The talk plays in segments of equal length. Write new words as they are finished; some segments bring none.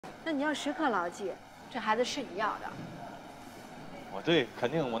那你要时刻牢记，这孩子是你要的。我对，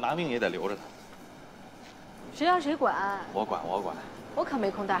肯定我拿命也得留着他。谁要谁管？我管，我管。我可没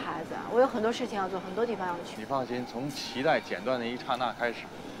空带孩子，我有很多事情要做，很多地方要去。你放心，从脐带剪断的一刹那开始，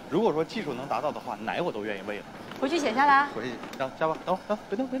如果说技术能达到的话，奶我都愿意喂了。回去写下来。回去，让下巴，等会儿，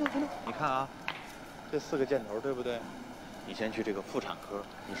别动，别动，别动。你看啊，这4个箭头对不对？你先去这个妇产科，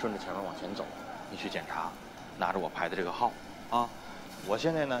你顺着前面往前走，你去检查，拿着我排的这个号啊。我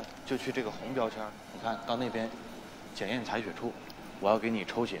现在呢就去这个红标签，你看到那边检验采血处，我要给你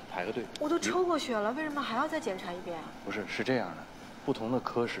抽血排个队。我都抽过血了，为什么还要再检查一遍啊？不是，是这样的，不同的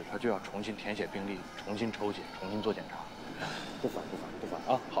科室他就要重新填写病历，重新抽血，重新做检查。不烦不烦不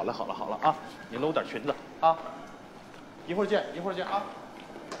烦啊！好了好了好了啊！你搂点裙子啊！一会儿见，一会儿见啊！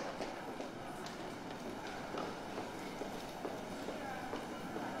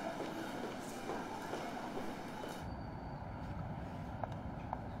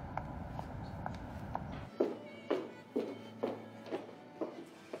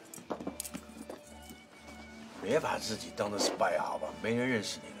别把自己当做 spy 好吧，没人认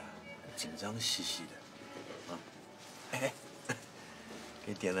识你的，紧张兮兮的，啊，哎，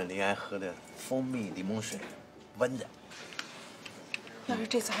给点了林安喝的蜂蜜柠檬水，温的。要是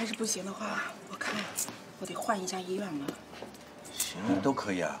这次还是不行的话，我看我得换一家医院了。行，都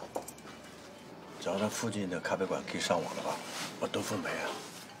可以啊，只要那附近的咖啡馆可以上网的话，我都奉陪啊。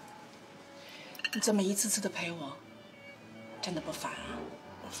你这么一次次的陪我，真的不烦啊？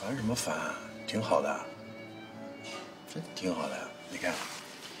我烦什么烦啊？挺好的。真挺好的，你看，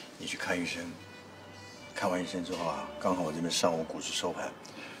你去看医生，看完医生之后啊，刚好我这边上午股市收盘，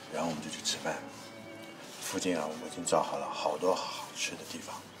然后我们就去吃饭。附近啊，我已经找好了好多好吃的地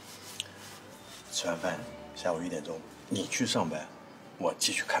方。吃完饭，下午1点钟，你去上班，我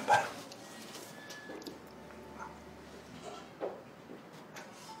继续看盘。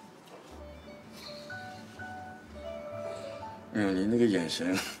你那个眼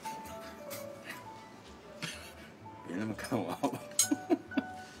神。别那么看我好吧，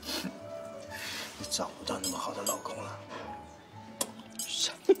你找不到那么好的老公了。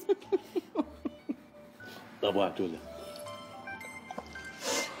老婆，肚子。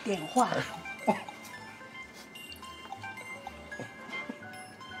点话。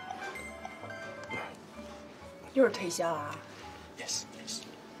又是推销啊 ？Yes yes。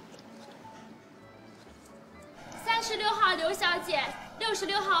36号刘小姐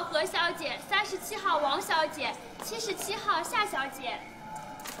，66号何小姐，37号王小姐，77号夏小姐。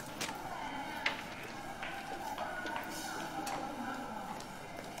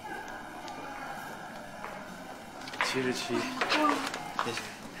77，谢谢。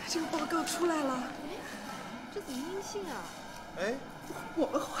这个报告出来了。这怎么阴性啊？哎，我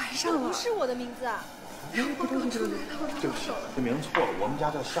们怀上了。不是我的名字啊。对不起，这名字错了，我们家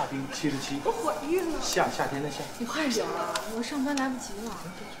叫夏冰77。我怀孕了。夏天的夏。你快点啊，我上班来不及了。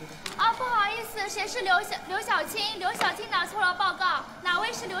啊，不好意思，谁是刘小青？刘小青拿错了报告，哪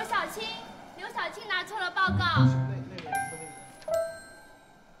位是刘小青？刘小青拿错了报告。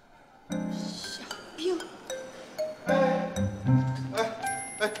夏冰。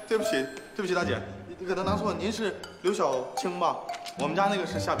对不起，对不起，大姐，你可能拿错，您是刘小青吧？我们家那个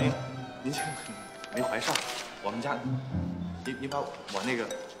是夏冰，您这个没怀上，我们家，你把我那个，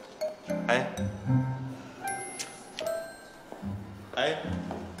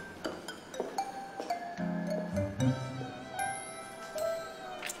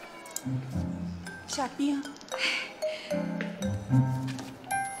夏冰，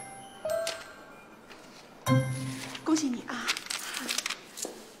恭喜你啊！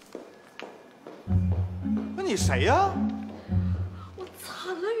那你谁呀？我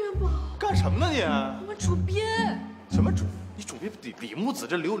惨了，元宝。干什么呢你？我们主编。什么主？你主编李木子，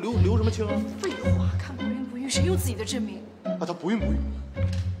这刘什么清啊？废话，看不孕不育，谁有自己的证明？啊，他不孕不育。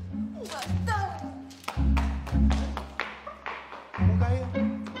完蛋了。活该呀。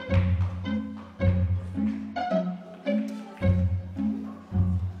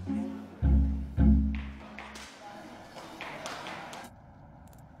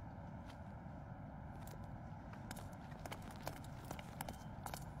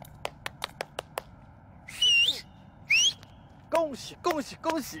恭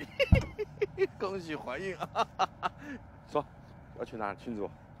喜，恭喜怀孕啊！说要去哪儿庆祝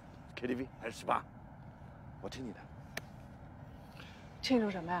 ？KTV 还是SPA？我听你的。庆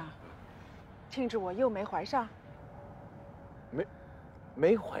祝什么呀？庆祝我又没怀上？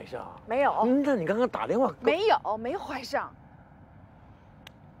没怀上？没有。那你刚刚打电话没怀上。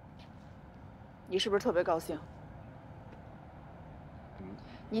你是不是特别高兴？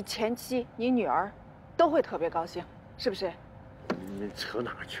你前妻、你女儿都会特别高兴，是不是？你扯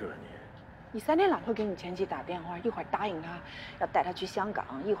哪去了你？你3天2头给你前妻打电话，一会儿答应他要带他去香港，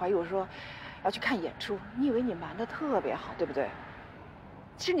一会儿又说要去看演出。你以为你瞒得特别好，对不对？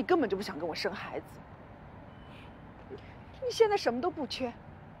其实你根本就不想跟我生孩子。你现在什么都不缺，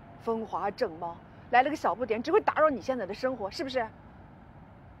风华正茂，来了个小不点，只会打扰你现在的生活，是不是？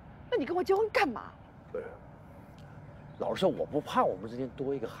那你跟我结婚干嘛？不是，老实说，我不怕我们之间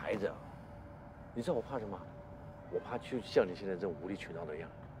多一个孩子，你知道我怕什么？我怕就像你现在这种无理取闹的样。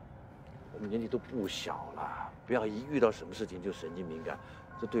我们年纪都不小了，不要一遇到什么事情就神经敏感，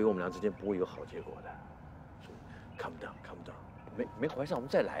这对于我们俩之间不会有好结果的。看不到，没怀上我们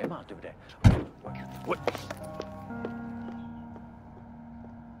再来嘛，对不对？我。